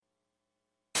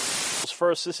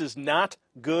First, this is not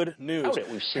good news.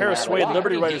 Paris Persuade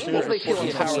Liberty Writers News reports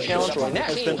the power challenge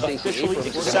has been officially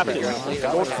accepted.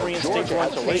 North Korean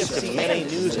state-run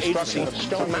KCNA news agency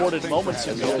reported moments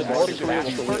ago that North Korea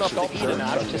will turn up the heat a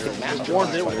notch,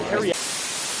 warned it will carry out.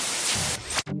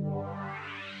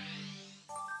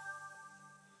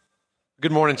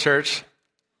 Good morning, church.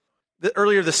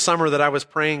 Earlier this summer that I was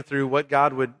praying through what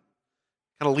God would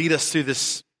kind of lead us through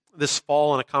this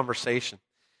fall in a conversation.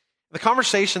 The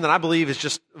conversation that I believe is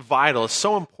just vital. It's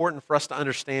so important for us to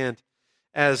understand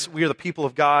as we are the people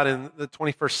of God in the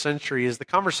 21st century is the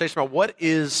conversation about what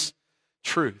is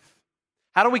truth.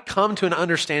 How do we come to an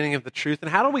understanding of the truth?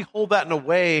 And how do we hold that in a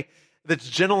way that's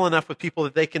gentle enough with people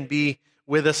that they can be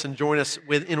with us and join us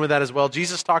with that as well?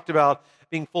 Jesus talked about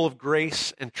being full of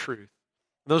grace and truth.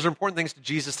 Those are important things to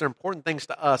Jesus. They're important things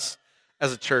to us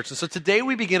as a church. And so today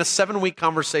we begin a 7-week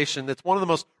conversation that's one of the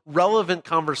most relevant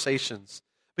conversations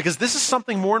because this is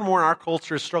something more and more our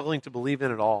culture is struggling to believe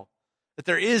in at all, that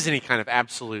there is any kind of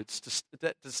absolutes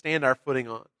to stand our footing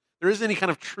on. There is any kind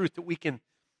of truth that we can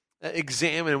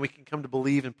examine and we can come to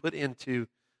believe and put into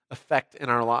effect in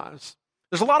our lives.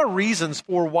 There's a lot of reasons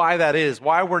for why that is,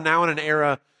 why we're now in an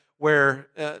era where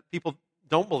people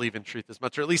don't believe in truth as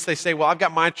much, or at least they say, well, I've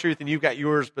got my truth and you've got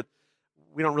yours, but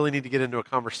we don't really need to get into a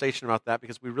conversation about that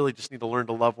because we really just need to learn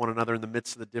to love one another in the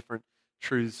midst of the different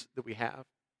truths that we have.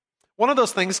 One of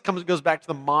those things goes back to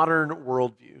the modern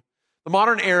worldview. The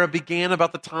modern era began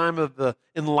about the time of the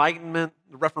Enlightenment.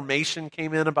 The Reformation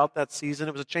came in about that season.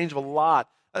 It was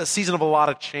a season of a lot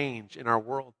of change in our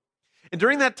world. And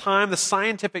during that time, the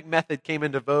scientific method came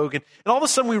into vogue, and all of a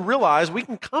sudden we realized we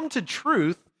can come to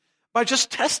truth by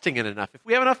just testing it enough. If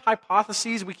we have enough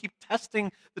hypotheses, we keep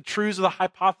testing the truths of the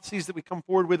hypotheses that we come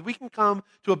forward with, we can come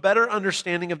to a better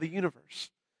understanding of the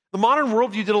universe. The modern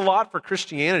worldview did a lot for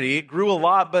Christianity. It grew a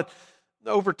lot, but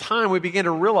over time we began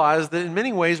to realize that in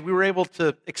many ways we were able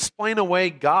to explain away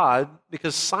God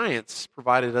because science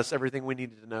provided us everything we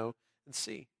needed to know and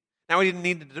see. Now we didn't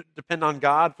need to depend on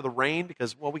God for the rain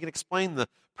because, well, we can explain the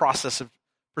process of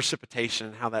precipitation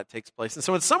and how that takes place. And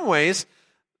so in some ways,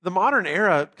 the modern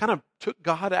era kind of took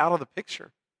God out of the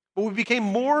picture. But we became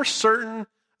more certain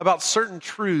about certain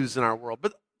truths in our world.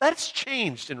 But that's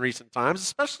changed in recent times,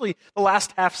 especially the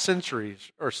last half century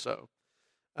or so.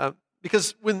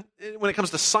 Because when it comes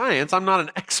to science, I'm not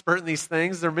an expert in these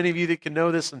things. There are many of you that can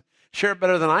know this and share it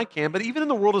better than I can. But even in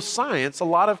the world of science, a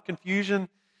lot of confusion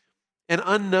and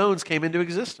unknowns came into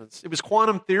existence. It was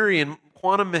quantum theory and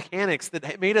quantum mechanics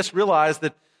that made us realize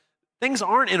that things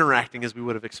aren't interacting as we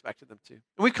would have expected them to. And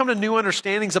we've come to new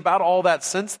understandings about all that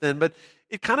since then, but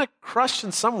it kind of crushed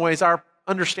in some ways our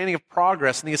understanding of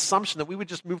progress and the assumption that we would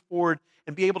just move forward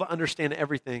and be able to understand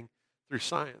everything through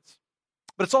science.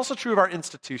 But it's also true of our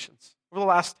institutions. Over the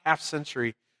last half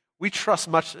century, we trust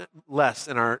much less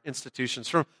in our institutions.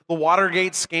 From the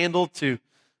Watergate scandal to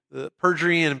the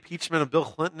perjury and impeachment of Bill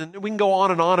Clinton, and we can go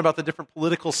on and on about the different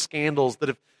political scandals that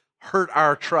have hurt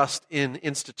our trust in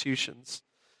institutions.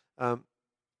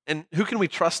 And who can we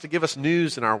trust to give us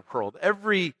news in our world?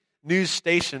 Every news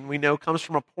station we know comes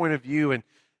from a point of view and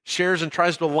shares and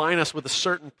tries to align us with a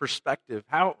certain perspective.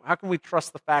 How can we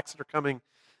trust the facts that are coming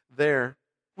there?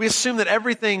 We assume that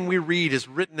everything we read is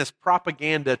written as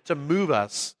propaganda to move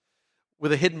us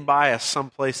with a hidden bias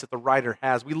someplace that the writer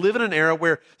has. We live in an era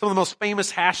where some of the most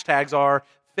famous hashtags are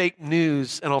fake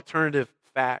news and alternative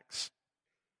facts.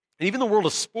 And even the world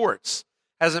of sports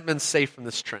hasn't been safe from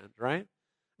this trend, right? It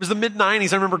was the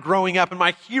mid-'90s. I remember growing up, and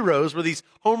my heroes were these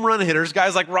home run hitters,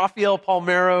 guys like Rafael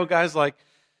Palmeiro, guys like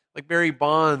Barry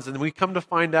Bonds. And we come to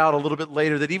find out a little bit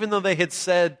later that even though they had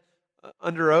said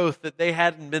under oath that they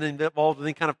hadn't been involved in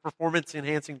any kind of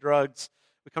performance-enhancing drugs,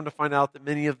 we come to find out that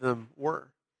many of them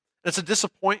were. And it's a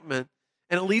disappointment,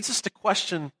 and it leads us to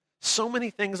question so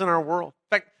many things in our world.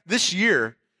 In fact, this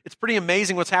year, it's pretty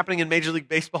amazing what's happening in Major League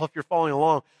Baseball if you're following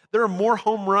along. There are more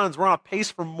home runs. We're on a pace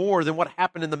for more than what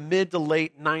happened in the mid to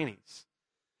late 90s.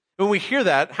 When we hear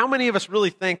that, how many of us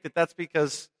really think that that's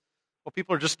because, well,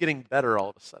 people are just getting better all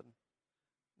of a sudden?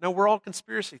 No, we're all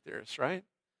conspiracy theorists, right?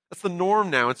 That's the norm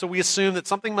now. And so we assume that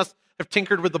something must have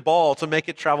tinkered with the ball to make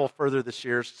it travel further this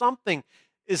year. Something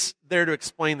is there to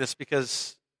explain this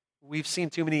because we've seen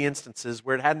too many instances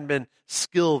where it hadn't been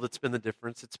skill that's been the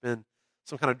difference. It's been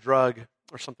some kind of drug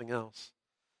or something else.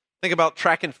 Think about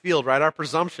track and field, right? Our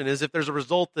presumption is if there's a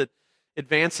result that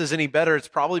advances any better, it's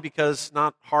probably because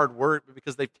not hard work, but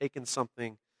because they've taken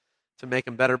something to make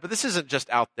them better. But this isn't just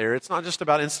out there. It's not just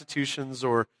about institutions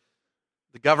or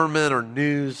the government or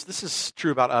news. This is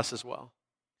true about us as well.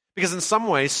 Because in some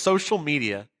ways, social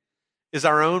media is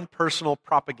our own personal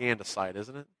propaganda site,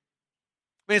 isn't it?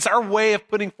 I mean, it's our way of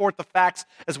putting forth the facts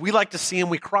as we like to see them.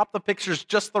 We crop the pictures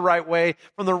just the right way,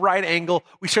 from the right angle.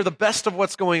 We share the best of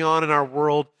what's going on in our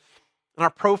world. And our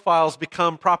profiles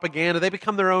become propaganda. They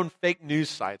become their own fake news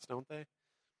sites, don't they?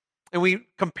 And we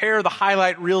compare the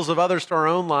highlight reels of others to our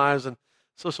own lives, and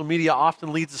social media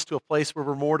often leads us to a place where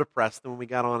we're more depressed than when we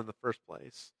got on in the first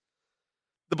place.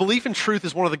 The belief in truth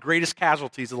is one of the greatest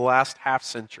casualties of the last half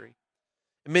century.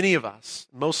 And many of us,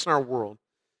 most in our world,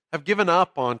 have given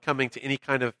up on coming to any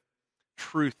kind of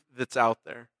truth that's out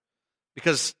there.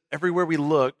 Because everywhere we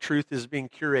look, truth is being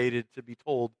curated to be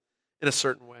told in a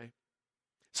certain way.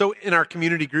 So in our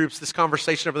community groups, this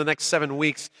conversation over the next 7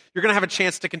 weeks, you're going to have a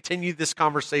chance to continue this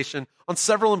conversation on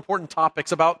several important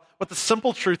topics about what the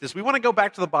simple truth is. We want to go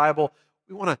back to the Bible.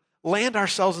 We want to land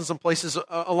ourselves in some places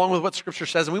along with what Scripture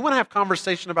says, and we want to have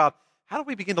conversation about how do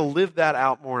we begin to live that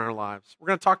out more in our lives. We're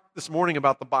going to talk this morning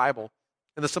about the Bible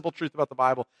and the simple truth about the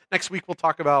Bible. Next week, we'll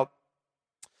talk about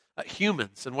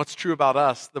humans and what's true about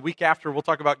us. The week after, we'll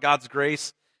talk about God's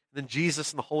grace, and then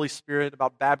Jesus and the Holy Spirit,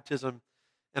 about baptism,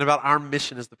 and about our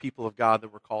mission as the people of God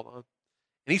that we're called on.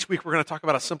 And each week we're going to talk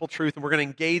about a simple truth, and we're going to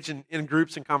engage in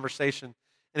groups and conversation.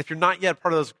 And if you're not yet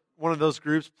part of one of those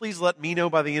groups, please let me know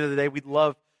by the end of the day. We'd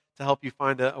love to help you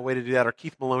find a way to do that. Or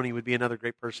Keith Maloney would be another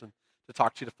great person to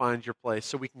talk to you to find your place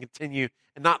so we can continue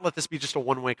and not let this be just a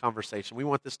one-way conversation. We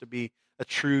want this to be a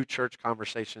true church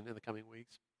conversation in the coming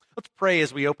weeks. Let's pray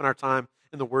as we open our time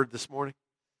in the Word this morning.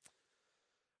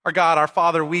 Our God, our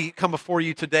Father, we come before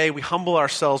you today. We humble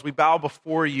ourselves. We bow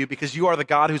before you because you are the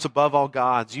God who's above all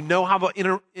gods. You know how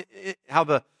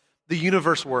the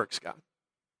universe works, God.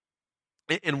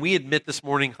 And we admit this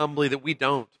morning humbly that we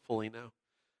don't fully know.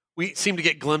 We seem to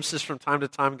get glimpses from time to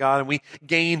time, God, and we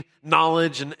gain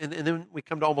knowledge, and then we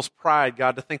come to almost pride,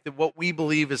 God, to think that what we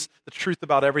believe is the truth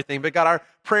about everything. But God, our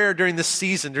prayer during this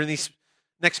season, during these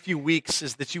next few weeks,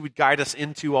 is that you would guide us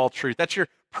into all truth. That's your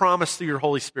promise through your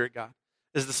Holy Spirit, God.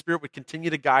 As the Spirit would continue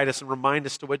to guide us and remind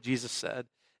us to what Jesus said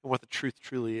and what the truth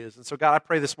truly is. And so, God, I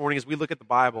pray this morning as we look at the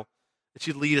Bible that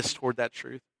you'd lead us toward that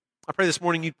truth. I pray this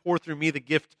morning you'd pour through me the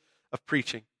gift of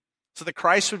preaching so that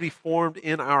Christ would be formed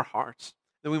in our hearts,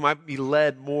 that we might be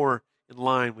led more in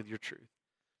line with your truth.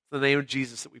 In the name of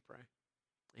Jesus that we pray.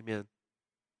 Amen.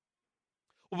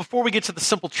 Well, before we get to the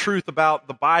simple truth about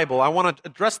the Bible, I want to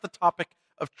address the topic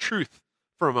of truth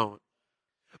for a moment.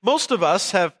 Most of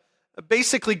us have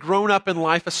basically grown up in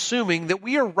life assuming that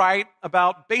we are right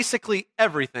about basically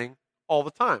everything all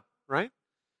the time, right?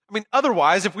 I mean,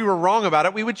 otherwise, if we were wrong about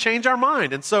it, we would change our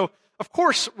mind. And so, of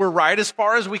course, we're right as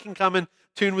far as we can come in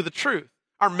tune with the truth.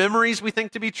 Our memories we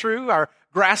think to be true, our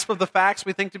grasp of the facts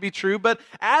we think to be true, but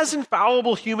as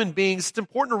infallible human beings, it's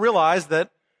important to realize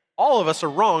that all of us are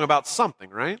wrong about something,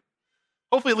 right?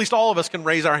 Hopefully, at least all of us can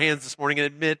raise our hands this morning and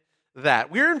admit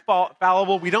that. We're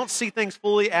infallible. We don't see things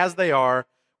fully as they are.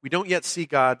 We don't yet see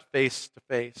God face to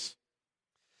face.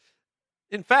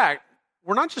 In fact,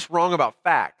 we're not just wrong about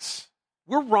facts.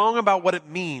 We're wrong about what it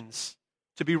means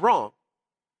to be wrong.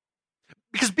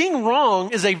 Because being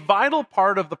wrong is a vital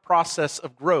part of the process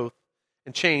of growth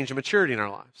and change and maturity in our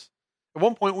lives. At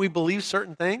one point, we believe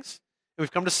certain things, and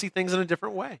we've come to see things in a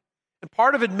different way. And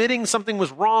part of admitting something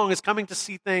was wrong is coming to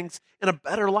see things in a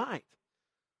better light.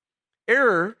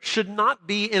 Error should not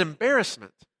be an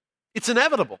embarrassment. It's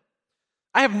inevitable.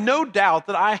 I have no doubt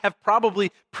that I have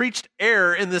probably preached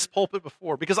error in this pulpit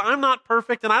before because I'm not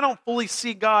perfect and I don't fully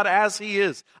see God as He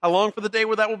is. I long for the day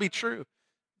where that will be true.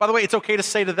 By the way, it's okay to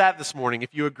say to that this morning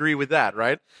if you agree with that,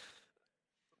 right?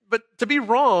 But to be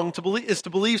wrong is to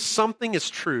believe something is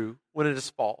true when it is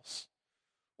false.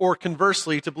 Or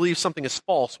conversely, to believe something is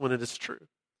false when it is true.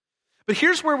 But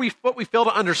here's where what we fail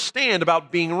to understand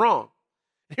about being wrong.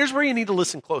 Here's where you need to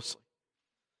listen closely.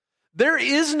 There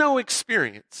is no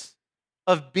experience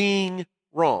of being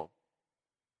wrong.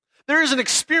 There is an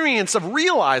experience of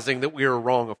realizing that we are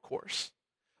wrong, of course.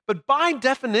 But by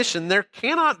definition, there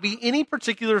cannot be any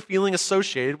particular feeling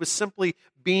associated with simply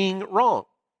being wrong.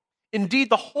 Indeed,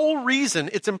 the whole reason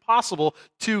it's impossible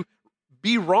to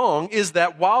be wrong is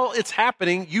that while it's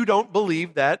happening, you don't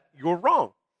believe that you're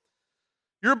wrong.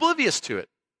 You're oblivious to it.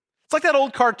 It's like that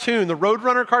old cartoon, the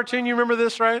Roadrunner cartoon. You remember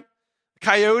this, right?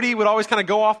 Coyote would always kind of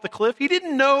go off the cliff. He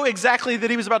didn't know exactly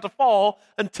that he was about to fall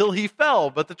until he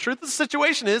fell. But the truth of the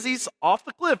situation is he's off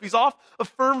the cliff. He's off a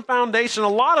firm foundation. A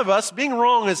lot of us, being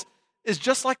wrong is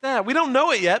just like that. We don't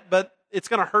know it yet, but it's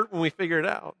going to hurt when we figure it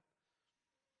out.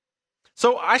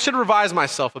 So I should revise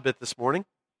myself a bit this morning.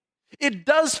 It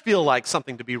does feel like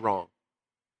something to be wrong.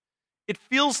 It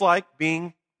feels like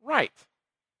being right.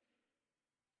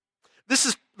 This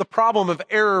is the problem of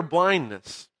error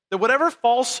blindness. That whatever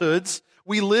falsehoods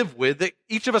we live with, that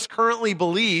each of us currently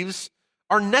believes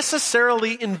are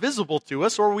necessarily invisible to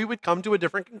us, or we would come to a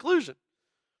different conclusion.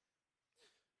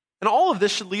 And all of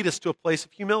this should lead us to a place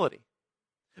of humility.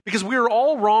 Because we are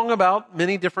all wrong about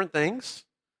many different things,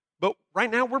 but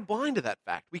right now we're blind to that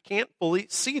fact. We can't fully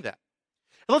see that.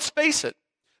 And let's face it,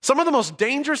 some of the most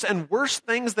dangerous and worst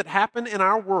things that happen in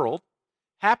our world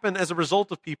happen as a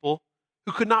result of people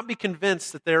who could not be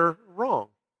convinced that they're wrong.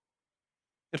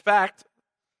 In fact,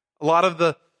 a lot of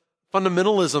the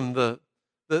fundamentalism,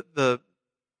 the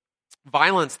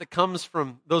violence that comes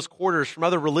from those quarters, from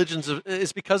other religions,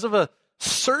 is because of a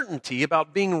certainty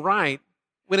about being right,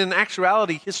 when in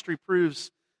actuality, history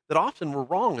proves that often we're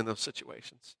wrong in those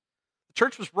situations. The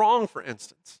church was wrong, for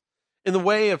instance, in the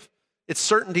way of its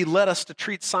certainty led us to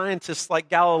treat scientists like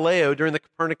Galileo during the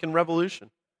Copernican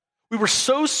Revolution. We were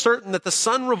so certain that the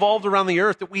sun revolved around the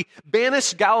earth that we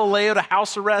banished Galileo to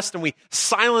house arrest and we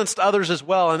silenced others as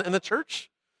well. And the church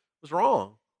was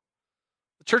wrong.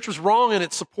 The church was wrong in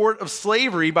its support of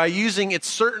slavery by using its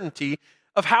certainty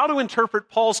of how to interpret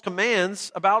Paul's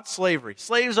commands about slavery.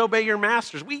 Slaves, obey your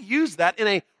masters. We used that in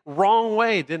a wrong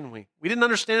way, didn't we? We didn't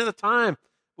understand it at the time,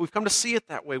 but we've come to see it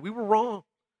that way. We were wrong.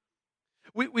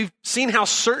 We've seen how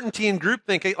certainty and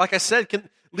groupthink, like I said, can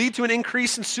lead to an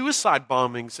increase in suicide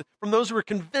bombings from those who are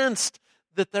convinced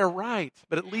that they're right,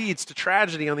 but it leads to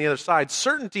tragedy on the other side.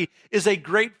 Certainty is a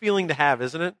great feeling to have,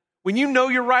 isn't it? When you know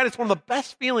you're right, it's one of the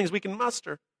best feelings we can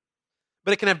muster,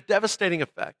 but it can have devastating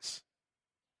effects.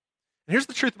 And here's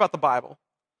the truth about the Bible.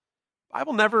 The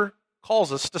Bible never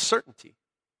calls us to certainty.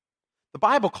 The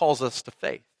Bible calls us to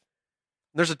faith.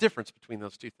 And there's a difference between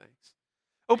those two things.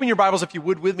 Open your Bibles, if you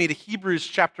would, with me to Hebrews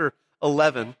chapter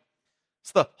 11.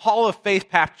 It's the Hall of Faith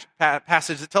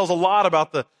passage that tells a lot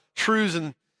about the truths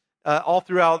and all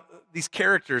throughout these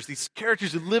characters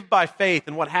who live by faith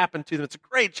and what happened to them. It's a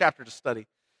great chapter to study.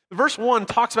 Verse 1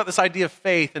 talks about this idea of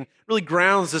faith and really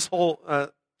grounds this whole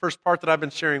first part that I've been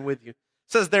sharing with you. It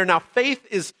says there, now faith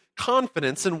is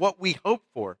confidence in what we hope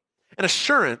for, and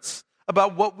assurance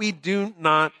about what we do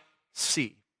not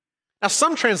see. Now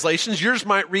some translations, yours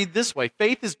might read this way,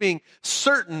 faith is being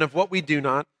certain of what we do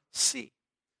not see.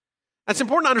 It's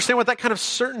important to understand what that kind of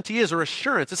certainty is, or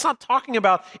assurance. It's not talking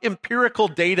about empirical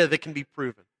data that can be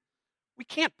proven. We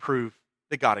can't prove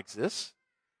that God exists.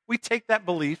 We take that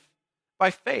belief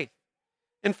by faith.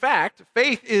 In fact,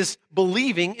 faith is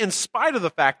believing in spite of the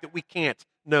fact that we can't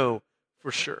know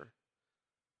for sure.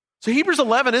 So Hebrews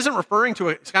 11 isn't referring to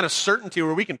a kind of certainty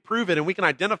where we can prove it and we can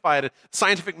identify it. A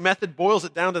scientific method boils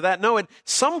it down to that. No, at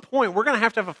some point we're going to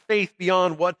have a faith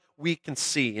beyond what we can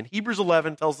see. And Hebrews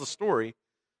 11 tells the story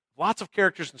of lots of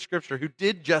characters in Scripture who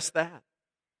did just that.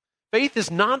 Faith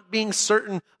is not being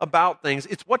certain about things.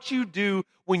 It's what you do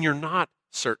when you're not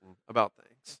certain about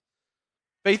things.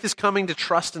 Faith is coming to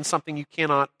trust in something you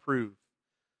cannot prove.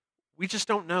 We just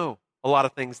don't know a lot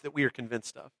of things that we are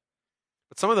convinced of.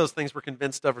 But some of those things we're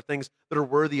convinced of are things that are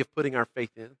worthy of putting our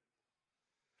faith in.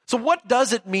 So what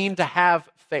does it mean to have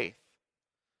faith?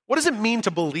 What does it mean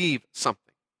to believe something?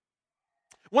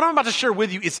 What I'm about to share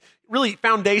with you is really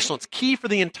foundational. It's key for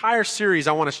the entire series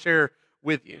I want to share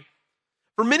with you.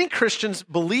 For many Christians,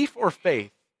 belief or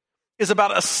faith is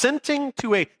about assenting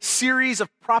to a series of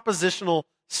propositional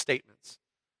statements.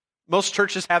 Most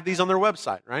churches have these on their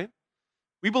website, right?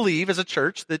 We believe as a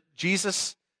church that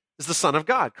Jesus is the Son of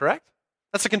God, correct?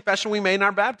 That's a confession we made in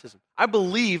our baptism. I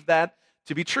believe that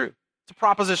to be true. It's a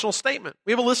propositional statement.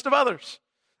 We have a list of others.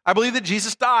 I believe that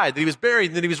Jesus died, that he was buried,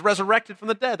 and that he was resurrected from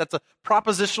the dead. That's a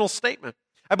propositional statement.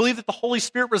 I believe that the Holy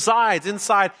Spirit resides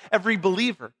inside every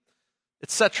believer,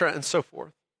 etc., and so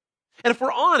forth. And if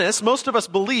we're honest, most of us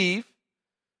believe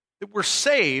that we're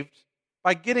saved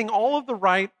by getting all of the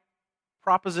right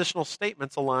propositional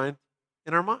statements aligned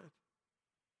in our mind.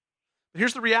 But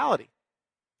here's the reality.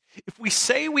 If we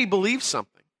say we believe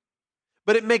something,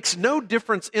 but it makes no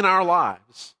difference in our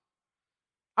lives,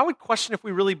 I would question if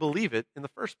we really believe it in the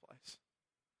first place.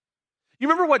 You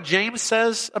remember what James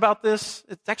says about this?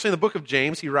 It's actually in the book of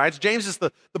James. He writes, James is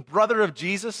the brother of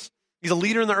Jesus. He's a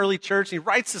leader in the early church. He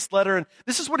writes this letter, and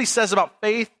this is what he says about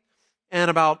faith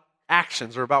and about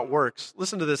actions or about works.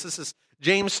 Listen to this. This is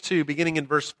James 2, beginning in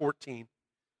verse 14.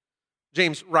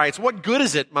 James writes, what good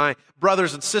is it, my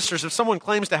brothers and sisters, if someone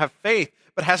claims to have faith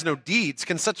but has no deeds?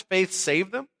 Can such faith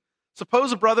save them?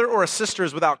 Suppose a brother or a sister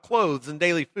is without clothes and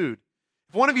daily food.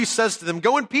 If one of you says to them,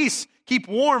 go in peace, keep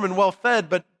warm and well fed,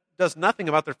 but does nothing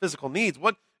about their physical needs,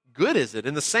 what good is it?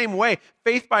 In the same way,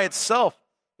 faith by itself,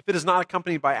 if it is not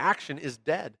accompanied by action, is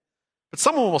dead. But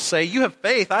someone will say, you have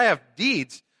faith, I have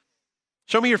deeds.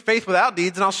 Show me your faith without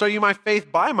deeds, and I'll show you my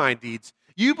faith by my deeds.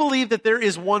 You believe that there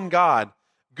is one God.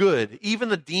 Good. Even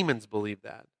the demons believe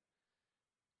that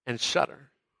and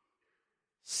shudder.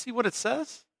 See what it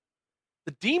says?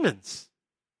 The demons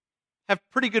have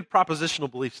pretty good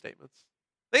propositional belief statements.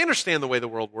 They understand the way the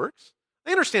world works.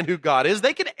 They understand who God is.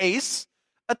 They could ace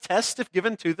a test if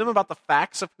given to them about the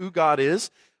facts of who God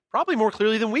is, probably more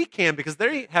clearly than we can, because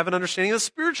they have an understanding of the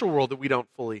spiritual world that we don't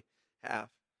fully have.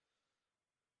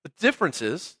 The difference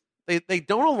is they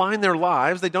don't align their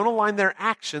lives, they don't align their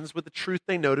actions with the truth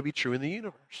they know to be true in the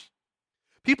universe.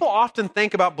 People often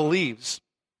think about beliefs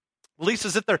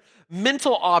as if they're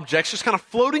mental objects just kind of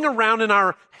floating around in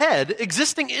our head,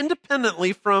 existing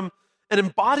independently from an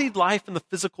embodied life in the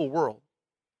physical world.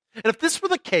 And if this were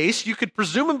the case, you could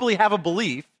presumably have a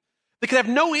belief that could have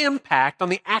no impact on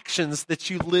the actions that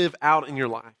you live out in your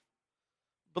life.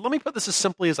 But let me put this as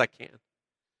simply as I can.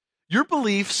 Your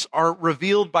beliefs are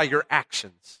revealed by your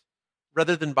actions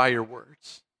rather than by your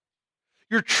words.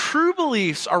 Your true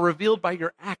beliefs are revealed by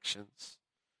your actions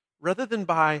rather than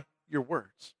by your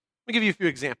words. Let me give you a few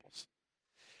examples.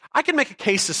 I can make a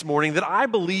case this morning that I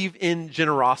believe in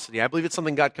generosity. I believe it's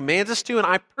something God commands us to, and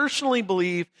I personally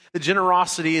believe that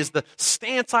generosity is the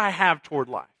stance I have toward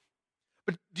life.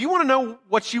 But do you want to know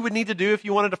what you would need to do if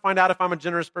you wanted to find out if I'm a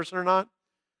generous person or not?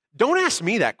 Don't ask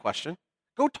me that question.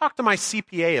 Go talk to my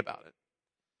CPA about it.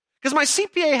 Because my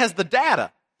CPA has the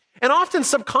data. And often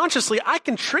subconsciously, I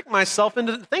can trick myself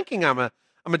into thinking I'm a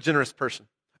generous person.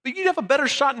 But you'd have a better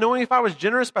shot knowing if I was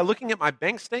generous by looking at my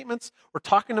bank statements or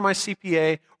talking to my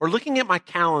CPA or looking at my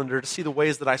calendar to see the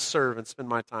ways that I serve and spend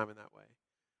my time in that way.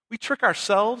 We trick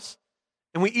ourselves,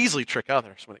 and we easily trick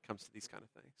others when it comes to these kind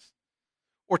of things.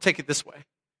 Or take it this way.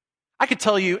 I could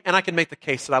tell you, and I can make the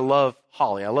case that I love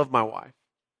Holly. I love my wife.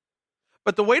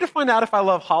 But the way to find out if I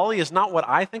love Holly is not what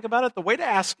I think about it. The way to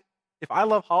ask if I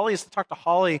love Holly is to talk to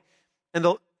Holly,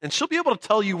 and she'll be able to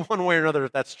tell you one way or another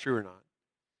if that's true or not.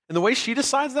 And the way she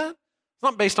decides that, it's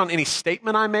not based on any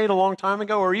statement I made a long time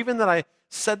ago or even that I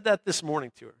said that this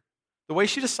morning to her. The way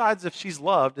she decides if she's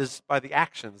loved is by the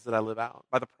actions that I live out,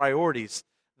 by the priorities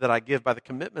that I give, by the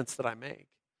commitments that I make.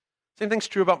 Same thing's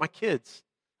true about my kids.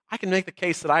 I can make the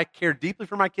case that I care deeply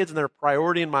for my kids and they're a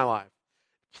priority in my life.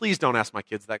 Please don't ask my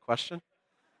kids that question,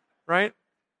 right?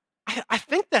 I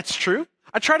think that's true.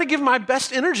 I try to give my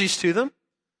best energies to them.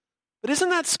 But isn't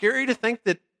that scary to think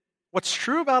that what's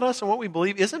true about us and what we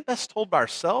believe isn't best told by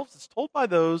ourselves? It's told by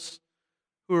those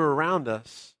who are around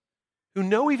us, who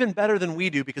know even better than we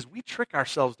do, because we trick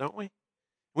ourselves, don't we?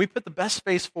 We put the best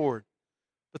face forward.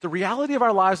 But the reality of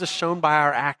our lives is shown by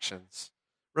our actions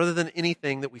rather than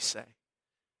anything that we say.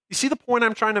 You see the point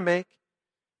I'm trying to make?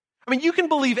 I mean, you can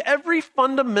believe every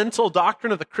fundamental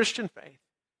doctrine of the Christian faith.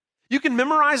 You can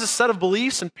memorize a set of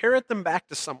beliefs and parrot them back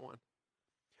to someone.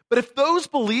 But if those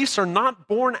beliefs are not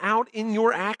borne out in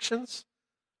your actions,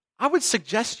 I would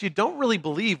suggest you don't really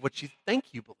believe what you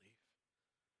think you believe.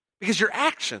 Because your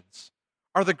actions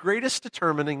are the greatest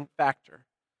determining factor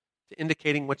to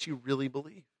indicating what you really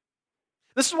believe.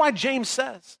 This is why James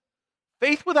says,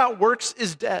 faith without works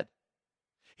is dead.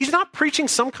 He's not preaching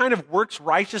some kind of works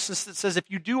righteousness that says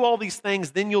if you do all these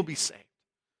things, then you'll be saved.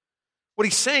 What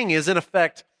he's saying is, in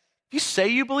effect, if you say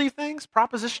you believe things,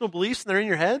 propositional beliefs, and they're in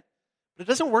your head, but it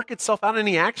doesn't work itself out in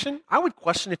any action, I would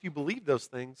question if you believe those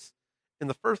things in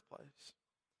the first place.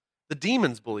 The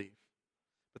demons believe,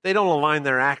 but they don't align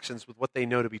their actions with what they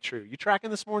know to be true. You tracking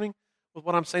this morning with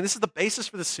what I'm saying? This is the basis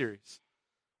for this series.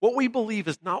 What we believe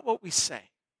is not what we say.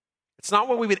 It's not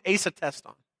what we would ace a test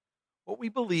on. What we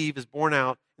believe is borne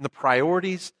out in the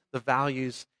priorities, the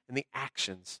values, and the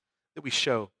actions that we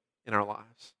show in our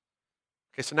lives.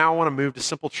 Okay, so now I want to move to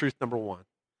simple truth number one.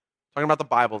 Talking about the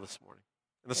Bible this morning.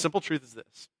 And the simple truth is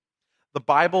this. The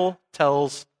Bible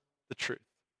tells the truth.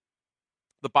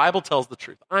 The Bible tells the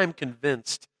truth. I'm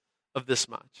convinced of this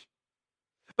much.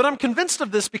 But I'm convinced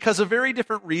of this because of very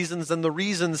different reasons than the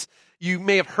reasons you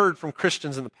may have heard from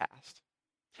Christians in the past.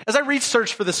 As I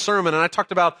researched for this sermon and I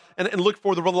talked about and looked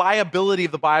for the reliability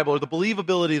of the Bible or the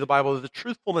believability of the Bible or the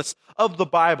truthfulness of the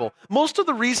Bible, most of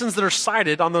the reasons that are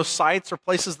cited on those sites or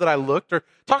places that I looked are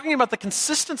talking about the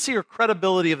consistency or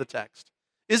credibility of the text.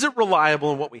 Is it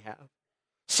reliable in what we have?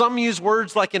 Some use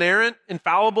words like inerrant,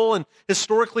 infallible, and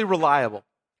historically reliable.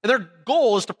 And their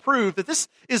goal is to prove that this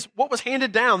is what was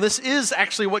handed down. This is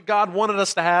actually what God wanted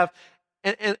us to have.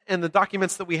 And the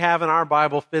documents that we have in our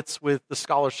Bible fits with the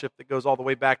scholarship that goes all the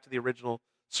way back to the original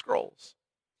scrolls.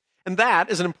 And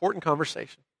that is an important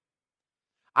conversation.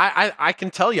 I can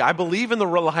tell you, I believe in the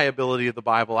reliability of the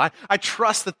Bible. I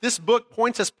trust that this book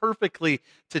points us perfectly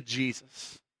to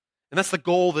Jesus. And that's the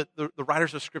goal that the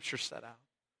writers of Scripture set out.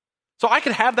 So I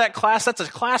could have that class. That's a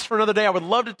class for another day. I would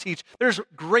love to teach. There's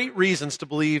great reasons to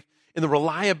believe in the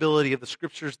reliability of the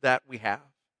Scriptures that we have.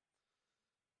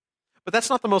 But that's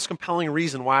not the most compelling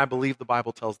reason why I believe the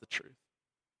Bible tells the truth.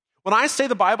 When I say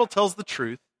the Bible tells the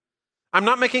truth, I'm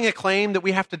not making a claim that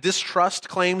we have to distrust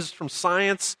claims from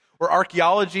science or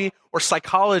archaeology or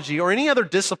psychology or any other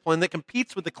discipline that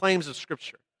competes with the claims of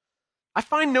Scripture. I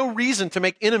find no reason to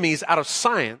make enemies out of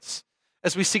science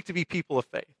as we seek to be people of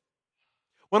faith.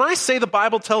 When I say the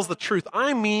Bible tells the truth,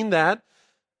 I mean that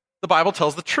the Bible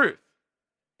tells the truth.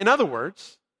 In other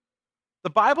words, the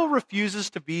Bible refuses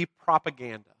to be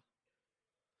propaganda.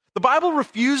 The Bible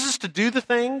refuses to do the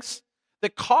things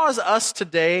that cause us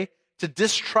today to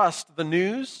distrust the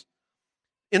news,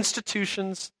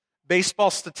 institutions,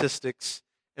 baseball statistics,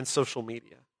 and social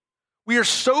media. We are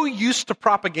so used to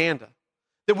propaganda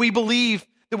that we believe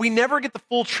that we never get the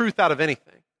full truth out of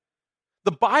anything.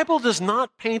 The Bible does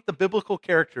not paint the biblical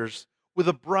characters with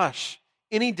a brush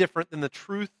any different than the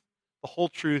truth, the whole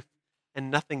truth, and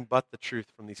nothing but the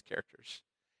truth from these characters.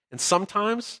 And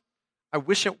sometimes, I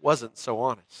wish it wasn't so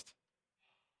honest.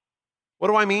 What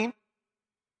do I mean?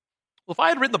 Well, if I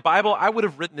had written the Bible, I would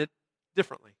have written it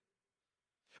differently.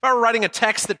 If I were writing a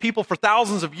text that people for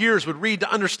thousands of years would read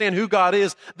to understand who God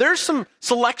is, there's some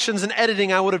selections and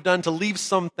editing I would have done to leave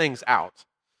some things out.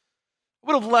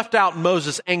 I would have left out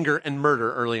Moses' anger and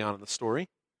murder early on in the story.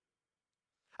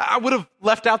 I would have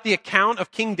left out the account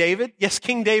of King David. Yes,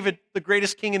 King David, the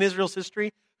greatest king in Israel's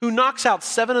history, who knocks out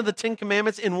 7 of the 10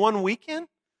 commandments in one weekend.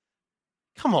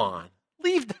 Come on,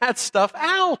 leave that stuff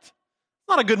out. It's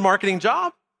not a good marketing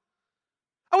job.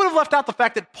 I would have left out the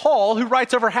fact that Paul, who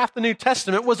writes over half the New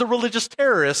Testament, was a religious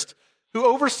terrorist who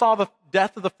oversaw the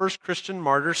death of the first Christian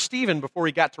martyr, Stephen, before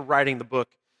he got to writing the book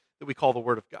that we call the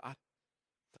Word of God.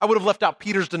 I would have left out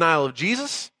Peter's denial of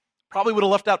Jesus. Probably would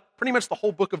have left out pretty much the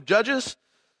whole book of Judges.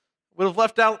 Would have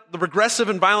left out the regressive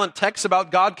and violent texts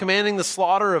about God commanding the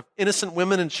slaughter of innocent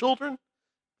women and children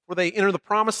where they enter the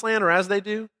promised land or as they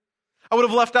do. I would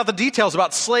have left out the details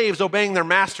about slaves obeying their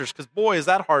masters because, boy, is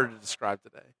that hard to describe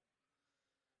today.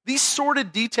 These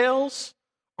sordid details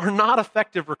are not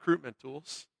effective recruitment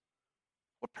tools.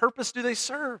 What purpose do they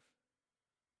serve?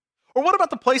 Or what about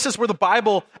the places where the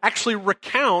Bible actually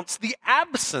recounts the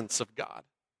absence of God?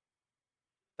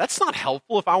 That's not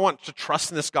helpful if I want to trust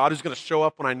in this God who's going to show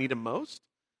up when I need him most.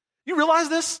 You realize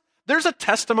this? There's a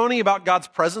testimony about God's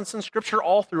presence in Scripture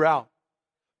all throughout.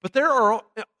 But there are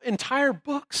entire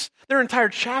books, there are entire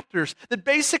chapters that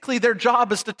basically their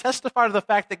job is to testify to the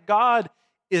fact that God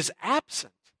is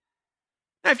absent.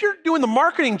 Now, if you're doing the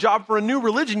marketing job for a new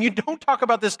religion, you don't talk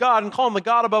about this God and call him the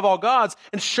God above all gods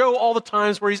and show all the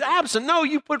times where he's absent. No,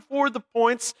 you put forward the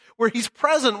points where he's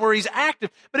present, where he's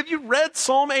active. But if you read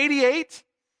Psalm 88,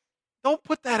 don't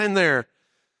put that in there.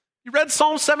 You read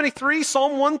Psalm 73,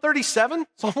 Psalm 137?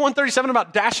 Psalm 137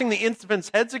 about dashing the infants'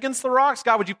 heads against the rocks?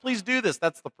 God, would you please do this?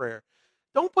 That's the prayer.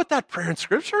 Don't put that prayer in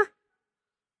Scripture.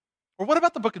 Or what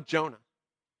about the book of Jonah?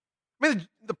 I mean,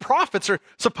 the prophets are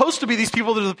supposed to be these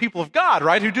people that are the people of God,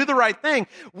 right, who do the right thing.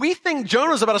 We think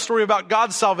Jonah's about a story about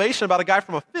God's salvation, about a guy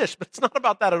from a fish, but it's not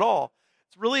about that at all.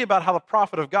 It's really about how the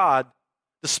prophet of God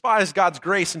despised God's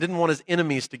grace and didn't want his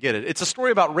enemies to get it. It's a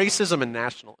story about racism and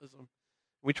nationalism.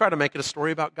 We try to make it a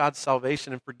story about God's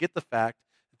salvation and forget the fact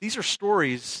that these are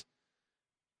stories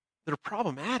that are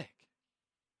problematic.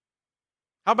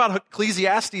 How about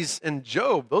Ecclesiastes and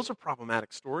Job? Those are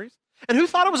problematic stories. And who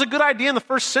thought it was a good idea in the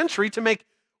first century to make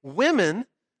women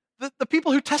the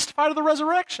people who testify to the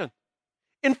resurrection?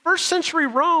 In first century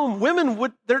Rome, women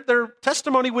their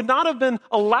testimony would not have been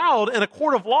allowed in a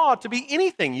court of law to be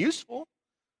anything useful.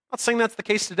 I'm not saying that's the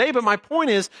case today, but my point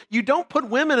is you don't put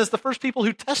women as the first people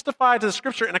who testify to the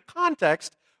Scripture in a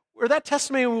context where that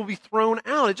testimony will be thrown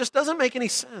out. It just doesn't make any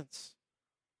sense.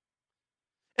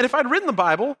 And if I'd written the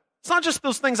Bible, it's not just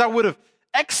those things I would have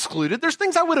excluded. There's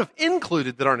things I would have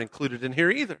included that aren't included in here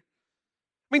either.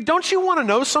 I mean, don't you want to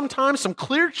know sometimes some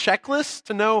clear checklists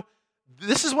to know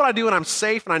this is what I do and I'm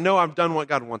safe and I know I've done what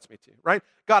God wants me to, right?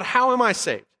 God, how am I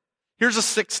saved? Here's a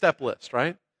 6-step list,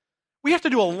 right? We have to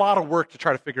do a lot of work to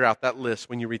try to figure out that list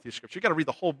when you read through Scripture. You've got to read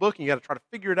the whole book and you've got to try to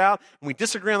figure it out. And we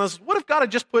disagree on this. What if God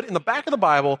had just put in the back of the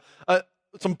Bible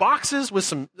some boxes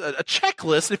with a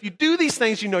checklist? If you do these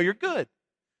things, you know you're good.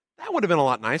 That would have been a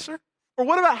lot nicer. Or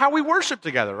what about how we worship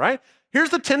together, right?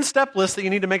 Here's the 10-step list that you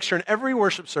need to make sure in every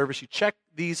worship service you check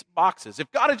these boxes.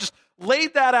 If God had just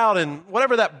laid that out in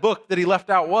whatever that book that he left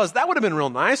out was, that would have been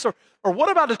real nice. Or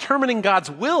what about determining God's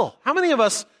will? How many of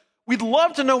us, we'd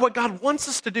love to know what God wants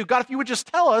us to do. God, if you would just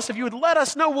tell us, if you would let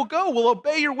us know, we'll go, we'll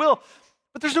obey your will.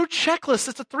 But there's no checklist.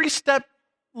 It's a 3-step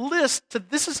list to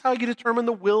this is how you determine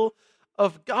the will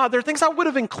of God. There are things I would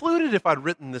have included if I'd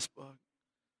written this book.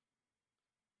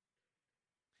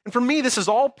 And for me, this is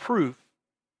all proof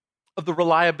of the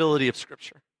reliability of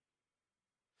Scripture.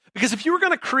 Because if you were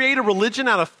going to create a religion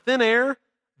out of thin air,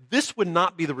 this would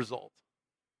not be the result.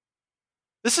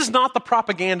 This is not the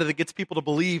propaganda that gets people to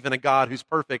believe in a God who's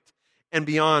perfect and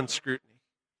beyond scrutiny.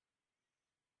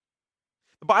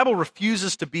 The Bible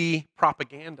refuses to be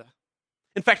propaganda.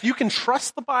 In fact, you can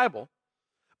trust the Bible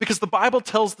because the Bible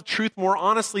tells the truth more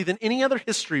honestly than any other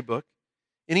history book,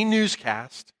 any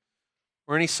newscast,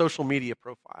 or any social media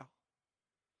profile.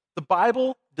 The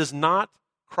Bible does not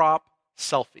crop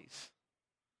selfies.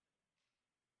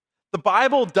 The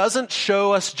Bible doesn't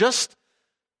show us just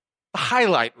the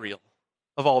highlight reel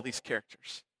of all these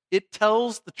characters. It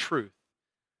tells the truth,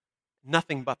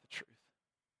 nothing but the truth.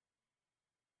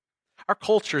 Our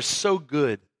culture is so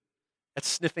good at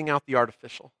sniffing out the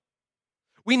artificial.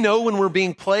 We know when we're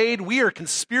being played. We are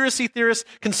conspiracy theorists.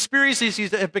 Conspiracies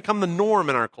have become the norm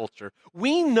in our culture.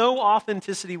 We know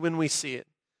authenticity when we see it.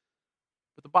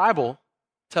 But the Bible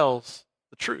tells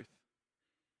the truth.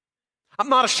 I'm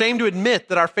not ashamed to admit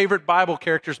that our favorite Bible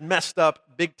characters messed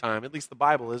up big time. At least the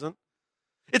Bible isn't.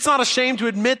 It's not ashamed to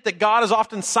admit that God is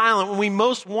often silent when we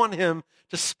most want him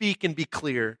to speak and be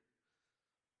clear.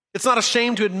 It's not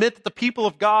ashamed to admit that the people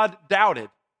of God doubted.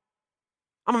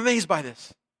 I'm amazed by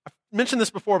this. I've mentioned this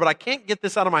before, but I can't get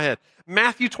this out of my head.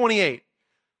 Matthew 28.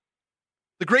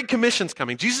 The Great Commission's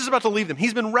coming. Jesus is about to leave them.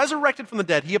 He's been resurrected from the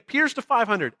dead. He appears to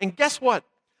 500. And guess what?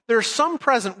 There are some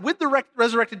present with the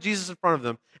resurrected Jesus in front of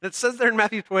them. And it says there in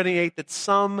Matthew 28 that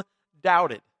some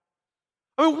doubted.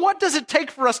 I mean, what does it take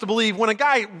for us to believe when a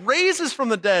guy raises from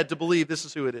the dead to believe this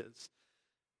is who it is?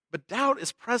 But doubt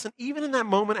is present even in that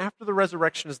moment after the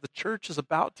resurrection as the church is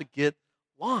about to get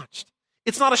launched.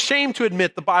 It's not a shame to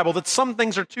admit, the Bible, that some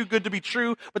things are too good to be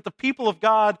true, but the people of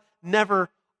God never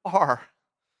are.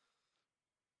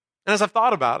 And as I've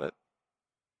thought about it,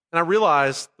 and I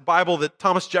realized the Bible that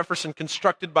Thomas Jefferson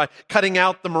constructed by cutting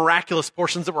out the miraculous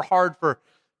portions that were hard for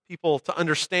people to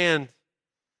understand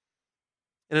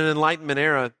in an Enlightenment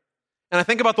era, and I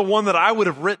think about the one that I would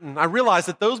have written, I realize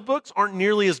that those books aren't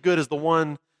nearly as good as the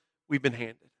one we've been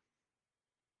handed.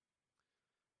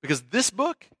 Because this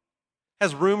book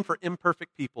has room for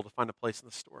imperfect people to find a place in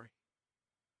the story.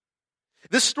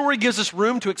 This story gives us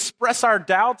room to express our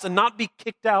doubts and not be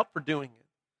kicked out for doing it.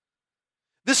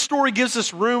 This story gives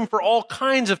us room for all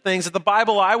kinds of things that the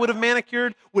Bible I would have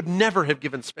manicured would never have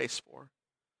given space for.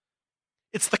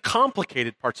 It's the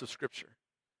complicated parts of Scripture.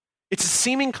 It's its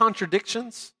seeming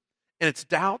contradictions and its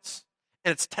doubts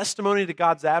and its testimony to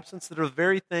God's absence that are the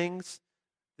very things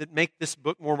that make this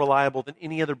book more reliable than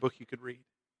any other book you could read.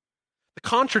 The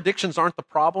contradictions aren't the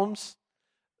problems.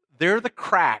 They're the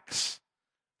cracks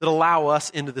that allow us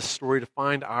into this story to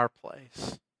find our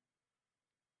place.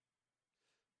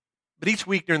 But each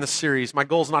week during the series, my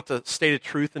goal is not to state a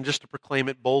truth and just to proclaim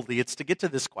it boldly. It's to get to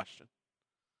this question.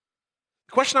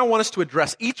 The question I want us to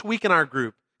address each week in our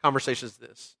group conversation is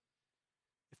this.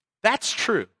 If that's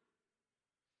true,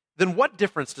 then what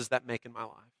difference does that make in my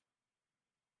life?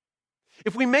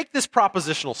 If we make this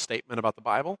propositional statement about the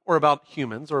Bible, or about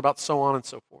humans, or about so on and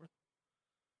so forth,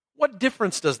 what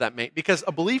difference does that make? Because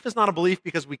a belief is not a belief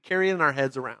because we carry it in our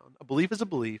heads around. A belief is a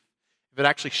belief if it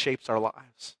actually shapes our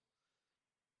lives.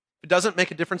 If it doesn't make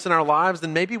a difference in our lives,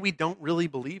 then maybe we don't really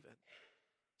believe it.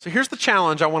 So here's the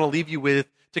challenge I want to leave you with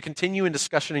to continue in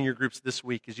discussion in your groups this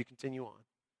week as you continue on.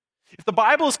 If the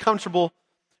Bible is comfortable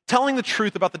telling the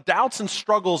truth about the doubts and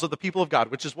struggles of the people of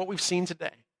God, which is what we've seen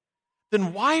today,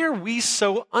 then why are we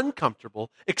so uncomfortable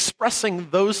expressing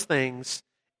those things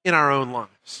in our own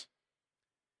lives?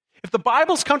 If the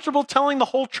Bible's comfortable telling the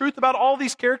whole truth about all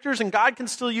these characters and God can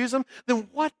still use them, then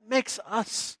what makes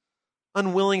us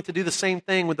unwilling to do the same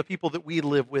thing with the people that we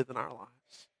live with in our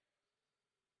lives?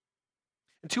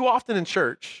 And too often in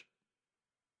church,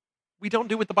 we don't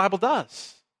do what the Bible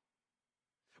does.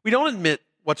 We don't admit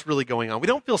what's really going on. We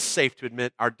don't feel safe to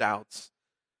admit our doubts.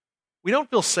 We don't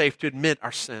feel safe to admit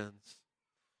our sins.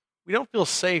 We don't feel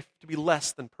safe to be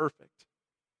less than perfect.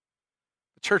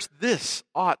 But church, this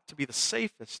ought to be the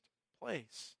safest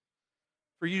place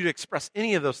for you to express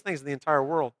any of those things in the entire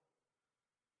world.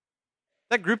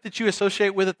 That group that you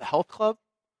associate with at the health club,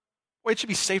 well, it should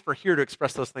be safer here to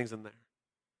express those things in there.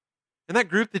 And that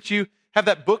group that you have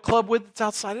that book club with that's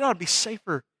outside, it ought to be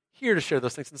safer here to share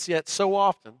those things. And yet, so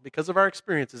often, because of our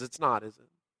experiences, it's not, is it?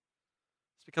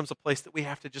 This becomes a place that we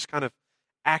have to just kind of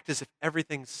act as if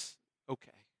everything's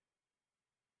okay.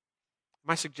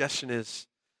 My suggestion is,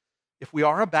 if we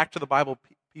are a Back to the Bible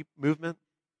movement,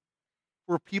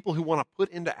 we're people who want to put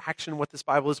into action what this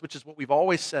Bible is, which is what we've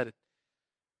always said,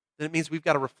 then it means we've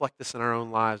got to reflect this in our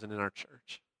own lives and in our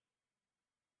church.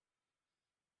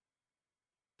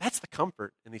 That's the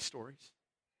comfort in these stories.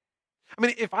 I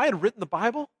mean, if I had written the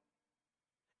Bible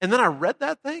And then I read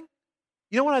that thing.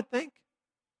 You know what I'd think?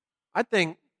 I'd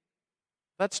think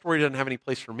that story doesn't have any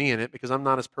place for me in it because I'm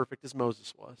not as perfect as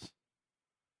Moses was.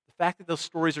 The fact that those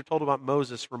stories are told about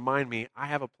Moses remind me I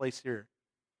have a place here.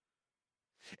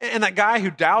 And that guy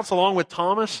who doubts along with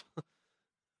Thomas,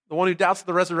 the one who doubts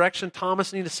the resurrection,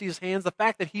 Thomas needing to see his hands, the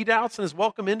fact that he doubts and is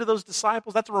welcome into those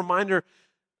disciples, that's a reminder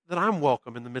that I'm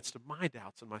welcome in the midst of my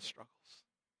doubts and my struggles.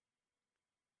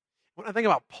 When I think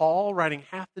about Paul writing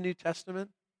half the New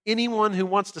Testament, anyone who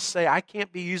wants to say, I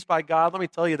can't be used by God, let me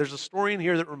tell you, there's a story in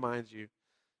here that reminds you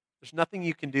there's nothing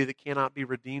you can do that cannot be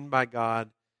redeemed by God,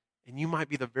 and you might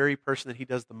be the very person that he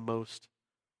does the most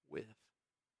with.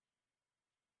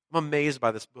 I'm amazed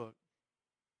by this book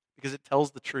because it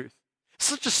tells the truth. It's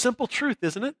such a simple truth,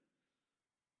 isn't it?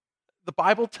 The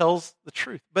Bible tells the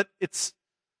truth, but it's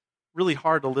really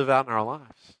hard to live out in our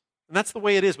lives. And that's the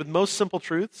way it is with most simple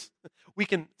truths. We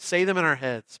can say them in our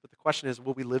heads, but the question is,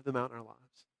 will we live them out in our lives?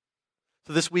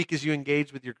 So this week as you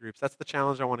engage with your groups, that's the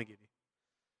challenge I want to give you.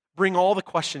 Bring all the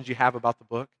questions you have about the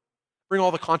book. Bring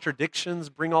all the contradictions.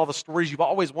 Bring all the stories you've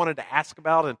always wanted to ask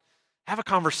about and have a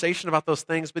conversation about those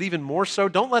things. But even more so,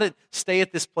 don't let it stay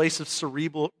at this place of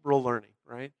cerebral learning,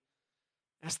 right?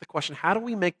 Ask the question, how do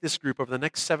we make this group over the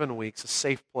next 7 weeks a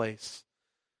safe place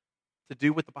to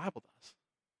do what the Bible does?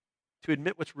 To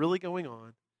admit what's really going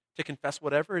on, to confess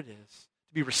whatever it is,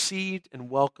 to be received and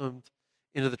welcomed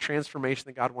into the transformation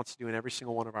that God wants to do in every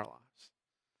single one of our lives.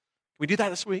 Can we do that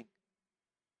this week?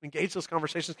 Engage those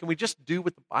conversations. Can we just do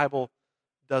what the Bible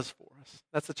does for us?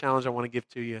 That's the challenge I want to give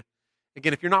to you.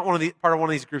 Again, if you're not part of one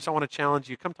of these groups, I want to challenge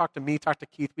you. Come talk to me, talk to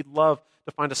Keith. We'd love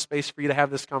to find a space for you to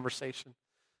have this conversation.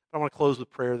 But I want to close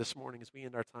with prayer this morning as we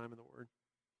end our time in the Word.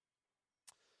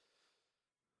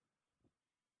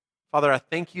 Father, I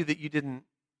thank you that you didn't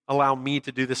allow me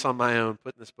to do this on my own,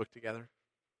 putting this book together,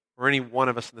 or any one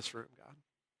of us in this room, God.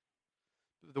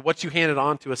 What you handed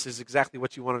on to us is exactly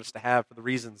what you wanted us to have for the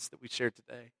reasons that we shared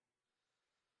today.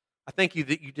 I thank you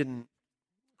that you didn't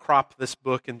crop this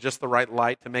book in just the right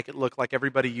light to make it look like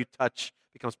everybody you touch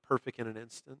becomes perfect in an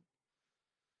instant.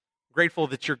 I'm grateful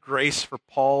that your grace for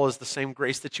Paul is the same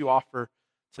grace that you offer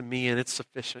to me, and it's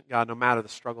sufficient, God, no matter the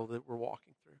struggle that we're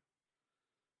walking through.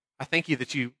 I thank you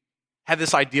that you had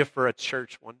this idea for a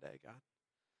church one day, God.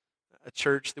 A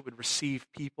church that would receive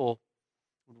people,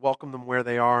 would welcome them where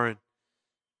they are, and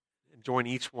join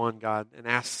each one, God, and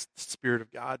ask the Spirit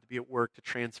of God to be at work to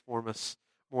transform us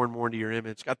more and more into your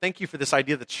image. God, thank you for this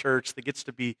idea of the church that gets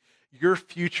to be your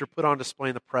future put on display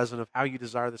in the present of how you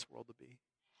desire this world to be.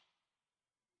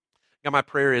 God, my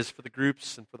prayer is for the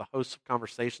groups and for the hosts of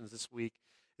conversations this week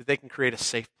that they can create a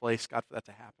safe place, God, for that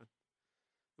to happen.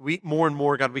 More and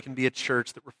more, God, we can be a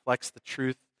church that reflects the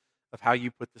truth of how you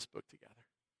put this book together.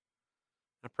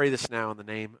 I pray this now in the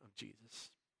name of Jesus.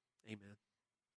 Amen.